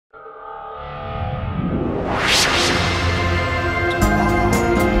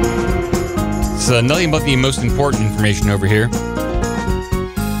It's nothing but the most important information over here.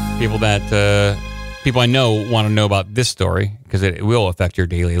 People I know want to know about this story because it will affect your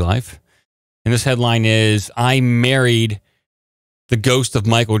daily life. And this headline is, I married the ghost of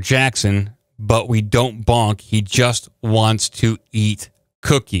Michael Jackson, but we don't bonk. He just wants to eat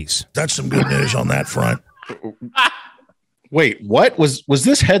cookies. That's some good news on that front. Wait, what? Was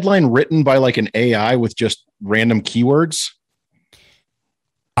this headline written by like an AI with just random keywords?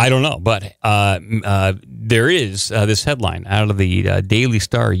 I don't know, but there is this headline out of the Daily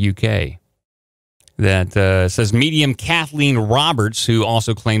Star UK that says medium Kathleen Roberts, who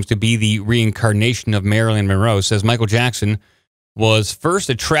also claims to be the reincarnation of Marilyn Monroe, says Michael Jackson was first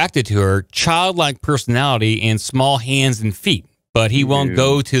attracted to her childlike personality and small hands and feet, but he won't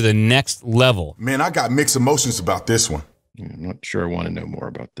go to the next level. Man, I got mixed emotions about this one. I'm not sure I want to know more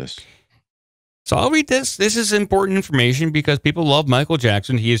about this. So I'll read this. This is important information because people love Michael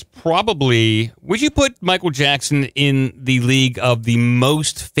Jackson. He is probably... Would you put Michael Jackson in the league of the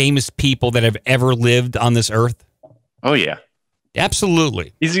most famous people that have ever lived on this earth? Oh, yeah.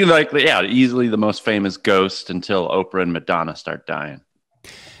 Absolutely. He's like, easily the most famous ghost until Oprah and Madonna start dying.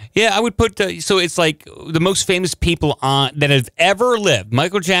 Yeah, I would put... so it's like the most famous people that have ever lived.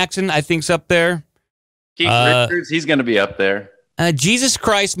 Michael Jackson, I think, is up there. Keith Richards, he's going to be up there. Jesus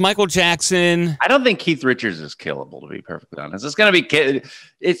Christ, Michael Jackson. I don't think Keith Richards is killable, to be perfectly honest. It's going to be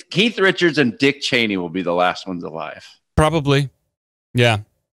it's Keith Richards and Dick Cheney will be the last ones alive. Probably. Yeah.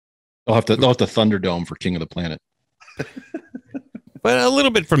 They'll have to Thunderdome for King of the Planet. But a little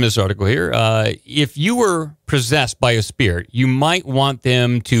bit from this article here. If you were possessed by a spirit, you might want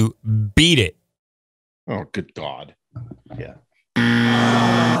them to beat it. Oh, good God. Yeah.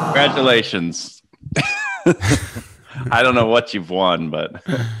 Congratulations. I don't know what you've won, but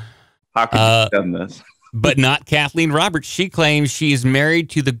how could you have done this? But not Kathleen Roberts. She claims she is married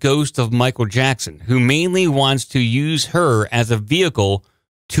to the ghost of Michael Jackson, who mainly wants to use her as a vehicle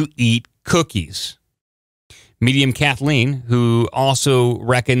to eat cookies. Medium Kathleen, who also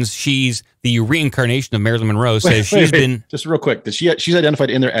reckons she's the reincarnation of Marilyn Monroe, says she's been... Just real quick, she's identified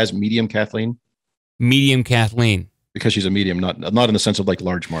in there as Medium Kathleen? Medium Kathleen. Because she's a medium, not in the sense of like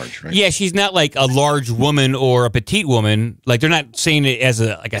large Marge, right? Yeah, she's not like a large woman or a petite woman. Like they're not saying it as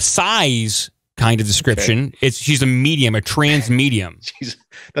a size kind of description. Okay. She's a medium, a trans medium.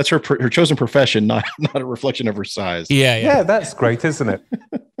 That's her chosen profession, not a reflection of her size. Yeah, that's great, isn't it?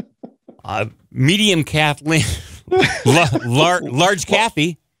 Medium Kathleen, large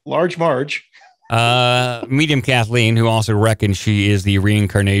Kathy, large Marge. Medium Kathleen, who also reckons she is the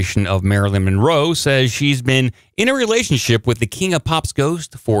reincarnation of Marilyn Monroe, says she's been in a relationship with the King of Pop's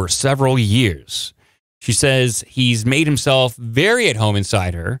ghost for several years. She says he's made himself very at home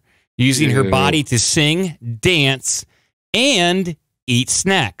inside her, using her body to sing, dance, and eat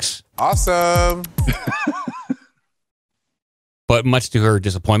snacks. Awesome. But much to her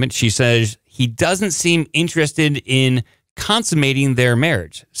disappointment, she says he doesn't seem interested in consummating their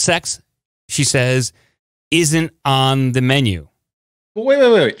marriage. Sex, she says, isn't on the menu.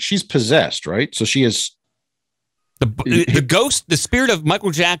 Well, wait. She's possessed, right? So she is... The ghost, the spirit of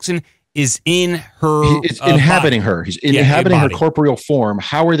Michael Jackson is in her... It's inhabiting body. her. He's inhabiting her corporeal form.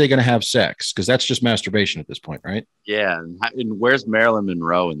 How are they going to have sex? Because that's just masturbation at this point, right? Yeah. And where's Marilyn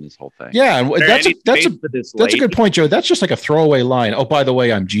Monroe in this whole thing? Yeah, and that's a good point, Joe. That's just like a throwaway line. Oh, by the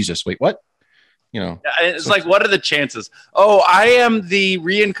way, I'm Jesus. Wait, what? It's like, what are the chances? Oh, I am the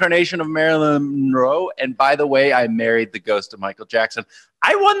reincarnation of Marilyn Monroe, and by the way, I married the ghost of Michael Jackson.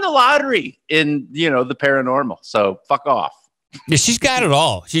 I won the lottery in the paranormal, so fuck off. Yeah, she's got it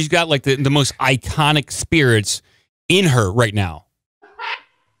all. She's got like the most iconic spirits in her right now.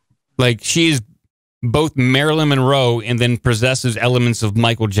 Like she is both Marilyn Monroe and then possesses elements of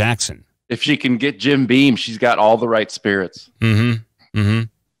Michael Jackson. If she can get Jim Beam, she's got all the right spirits. And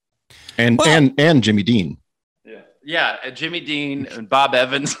Jimmy Dean. Yeah, Jimmy Dean and Bob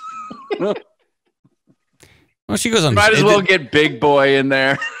Evans. Well, she goes on. Might as well get Big Boy in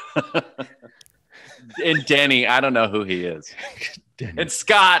there. And Denny, I don't know who he is. And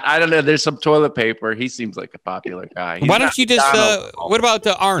Scott, I don't know. There's some toilet paper. He seems like a popular guy. Why don't you just, what about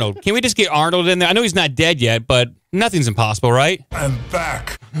Arnold? Can we just get Arnold in there? I know he's not dead yet, but nothing's impossible, right? I'm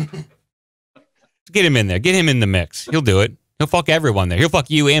back. Get him in there. Get him in the mix. He'll do it. He'll fuck everyone there. He'll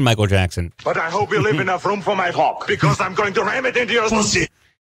fuck you and Michael Jackson. But I hope you leave enough room for my talk, because I'm going to ram it into your pussy.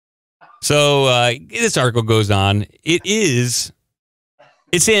 So this article goes on. It's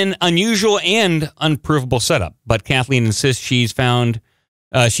an unusual and unprovable setup, but Kathleen insists she's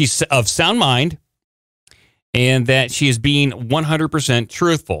of sound mind and that she is being 100%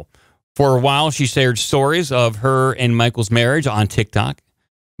 truthful. For a while, she shared stories of her and Michael's marriage on TikTok.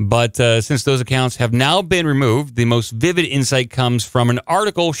 But since those accounts have now been removed, the most vivid insight comes from an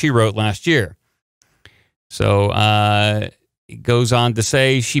article she wrote last year. So it goes on to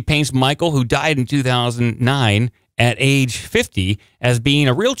say she paints Michael, who died in 2009 at age 50, as being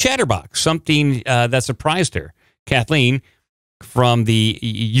a real chatterbox, something that surprised her. Kathleen from the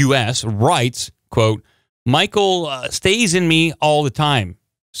U.S. writes, quote, Michael stays in me all the time.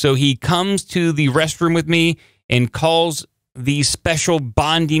 So he comes to the restroom with me and calls these special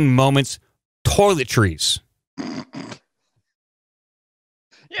bonding moments toiletries.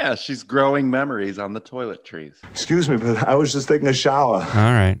 Yeah, she's growing memories on the toiletries. Excuse me, but I was just taking a shower. All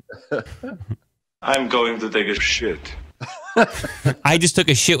right. I'm going to take a shit. I just took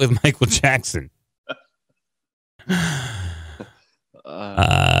a shit with Michael Jackson.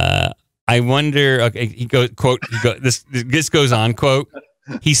 I wonder. Okay, he goes. Quote. This goes on. Quote.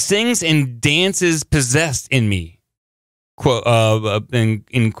 He sings and dances possessed in me. Quote. In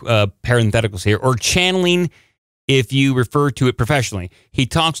parentheticals here, or channeling, if you refer to it professionally. He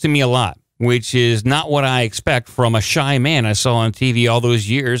talks to me a lot, which is not what I expect from a shy man I saw on TV all those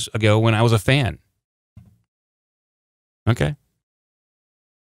years ago when I was a fan. Okay.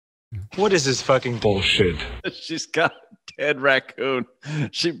 What is this fucking bullshit? She's got a dead raccoon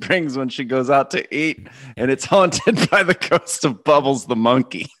she brings when she goes out to eat, and it's haunted by the ghost of Bubbles the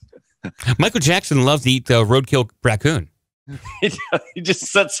monkey. Michael Jackson loves to eat roadkill raccoon. He just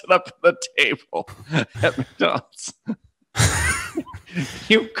sets it up on the table at McDonald's.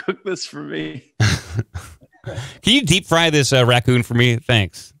 You cook this for me. Can you deep fry this raccoon for me?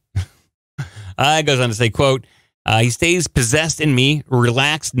 Thanks. It goes on to say, quote, he stays possessed in me,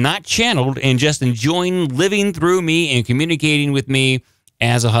 relaxed, not channeled, and just enjoying living through me and communicating with me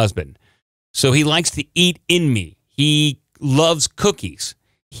as a husband. So he likes to eat in me. He loves cookies.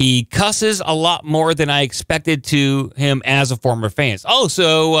 He cusses a lot more than I expected to him as a former fan. Oh,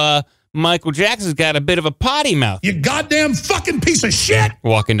 so Michael Jackson's got a bit of a potty mouth. You goddamn fucking piece of shit!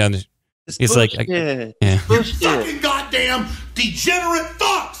 Walking down the... It's like... Yeah. You fucking goddamn degenerate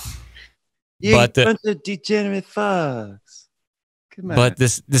fucks! You But, bunch of degenerate fucks. Come on. But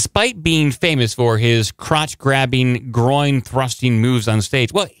despite being famous for his crotch-grabbing, groin-thrusting moves on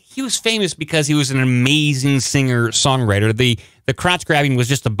stage, well, he was famous because he was an amazing singer-songwriter. The crotch-grabbing was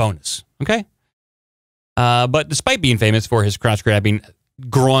just a bonus, okay? But despite being famous for his crotch-grabbing,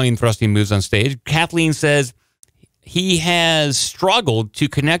 groin-thrusting moves on stage, Kathleen says he has struggled to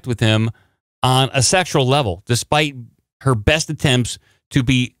connect with him on a sexual level, despite her best attempts to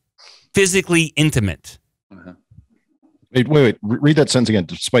be physically intimate. Uh-huh. Wait. Read that sentence again.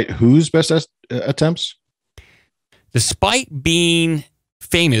 Despite whose best attempts? Despite being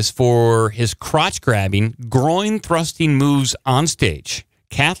famous for his crotch-grabbing, groin-thrusting moves on stage,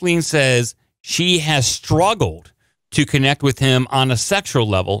 Kathleen says she has struggled to connect with him on a sexual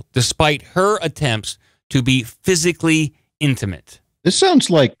level, despite her attempts to be physically intimate. This sounds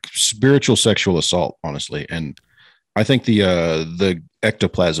like spiritual sexual assault, honestly, and I think the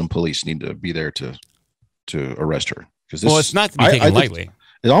ectoplasm police need to be there to arrest her, because Well, it's not to be taken lightly.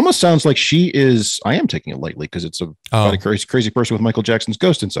 It almost sounds like she is. I am taking it lightly because it's about a crazy person with Michael Jackson's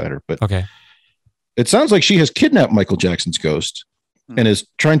ghost inside her. But okay, it sounds like she has kidnapped Michael Jackson's ghost and is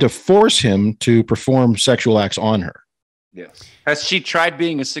trying to force him to perform sexual acts on her. Yes. Has she tried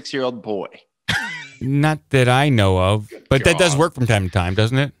being a 6-year-old boy? not that I know of, but that does work from time to time,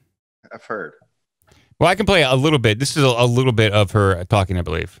 doesn't it? I've heard. Well, I can play a little bit. This is a little bit of her talking, I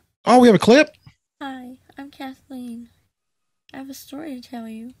believe. Oh, we have a clip? Hi, I'm Kathleen. I have a story to tell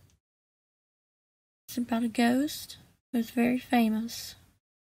you. It's about a ghost who's very famous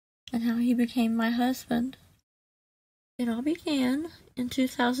and how he became my husband. It all began in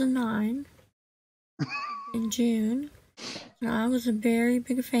 2009, in June, and I was a very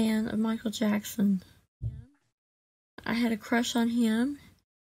big fan of Michael Jackson. I had a crush on him,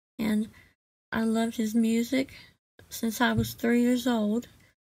 and I loved his music since I was 3 years old.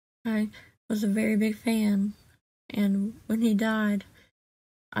 I was a very big fan, and when he died,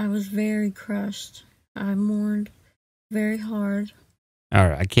 I was very crushed. I mourned very hard. All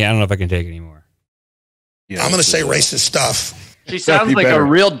right, I don't know if I can take it anymore. Yeah, I'm going to say racist stuff. She sounds be like better. a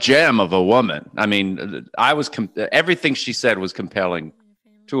real gem of a woman. I mean, I was everything she said was compelling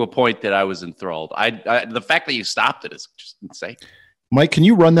to a point that I was enthralled. The fact that you stopped it is just insane. Mike, can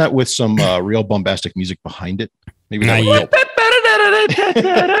you run that with some real bombastic music behind it? Maybe that would help.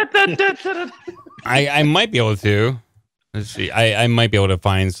 I might be able to. Let's see. I might be able to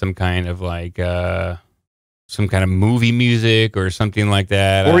find some kind of some kind of movie music or something like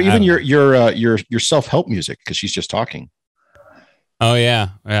that. Or even your self-help music, because she's just talking. Oh yeah,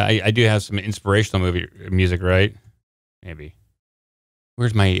 I do have some inspirational movie music, right? Maybe.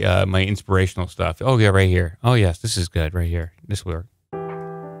 Where's my my inspirational stuff? Oh yeah, right here. Oh yes, this is good right here. This will work.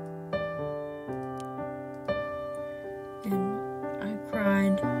 And I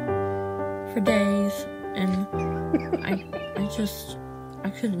cried for days, and I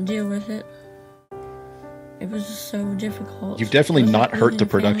couldn't deal with it. It was just so difficult. You've definitely It was not like hurt the losing a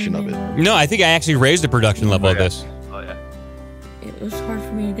production family of it. member. No, I think I actually raised the production level of yeah. this. Oh yeah. It was hard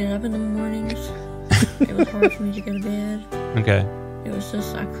for me to get up in the mornings. It was hard for me to go to bed. Okay. It was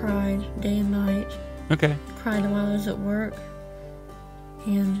just, I cried day and night. Okay. Cried while I was at work.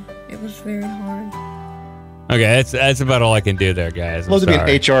 And it was very hard. Okay, that's about all I can do there, guys. I'm I'd love to be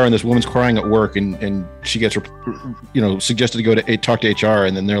sorry. in HR and this woman's crying at work and she gets, suggested to go to talk to HR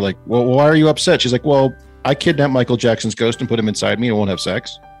and then they're like, well, why are you upset? She's like, well, I kidnapped Michael Jackson's ghost and put him inside me and won't have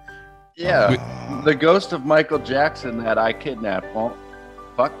sex. Yeah, the ghost of Michael Jackson that I kidnapped won't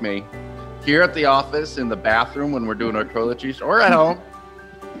fuck me. Here at the office, in the bathroom when we're doing our toiletries, or at home.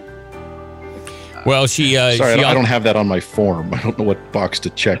 Well, she. Sorry, I don't have that on my form. I don't know what box to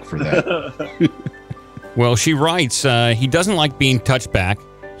check for that. Well, she writes, he doesn't like being touched back.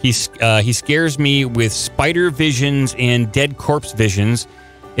 He scares me with spider visions and dead corpse visions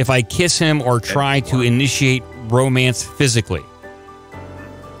if I kiss him or try to initiate romance physically.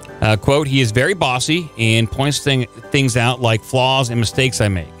 Quote, he is very bossy and points things out like flaws and mistakes I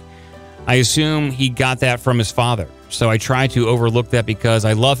make. I assume he got that from his father, so I try to overlook that because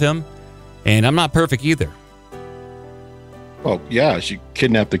I love him, and I'm not perfect either. Well, yeah, she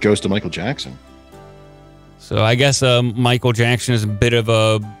kidnapped the ghost of Michael Jackson. So I guess Michael Jackson is a bit of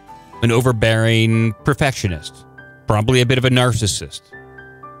an overbearing perfectionist, probably a bit of a narcissist.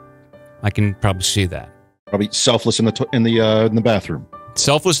 I can probably see that. Probably selfless in the bathroom.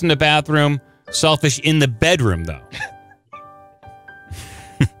 Selfless in the bathroom, selfish in the bedroom, though.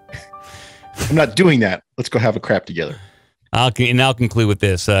 I'm not doing that. Let's go have a crap together. I'll conclude with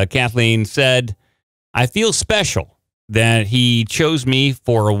this. Kathleen said, I feel special that he chose me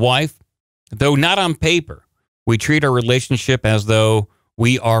for a wife, though not on paper. We treat our relationship as though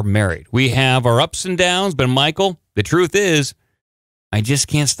we are married. We have our ups and downs, but Michael, the truth is, I just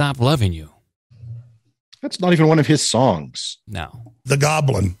can't stop loving you. That's not even one of his songs. No. The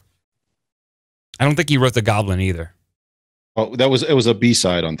Goblin. I don't think he wrote The Goblin either. Oh, it was a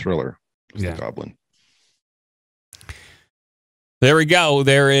B-side on Thriller. It was Yeah. The Goblin. There we go.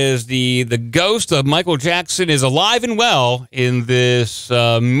 There is the ghost of Michael Jackson is alive and well in this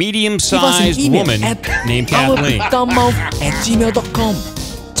medium-sized woman named Kathleen. ourbigdumbmouth@gmail.com.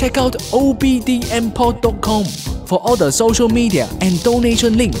 Check out obdmpod.com for all the social media and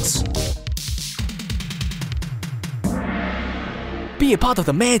donation links. Be a part of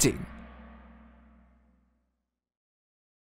the magic.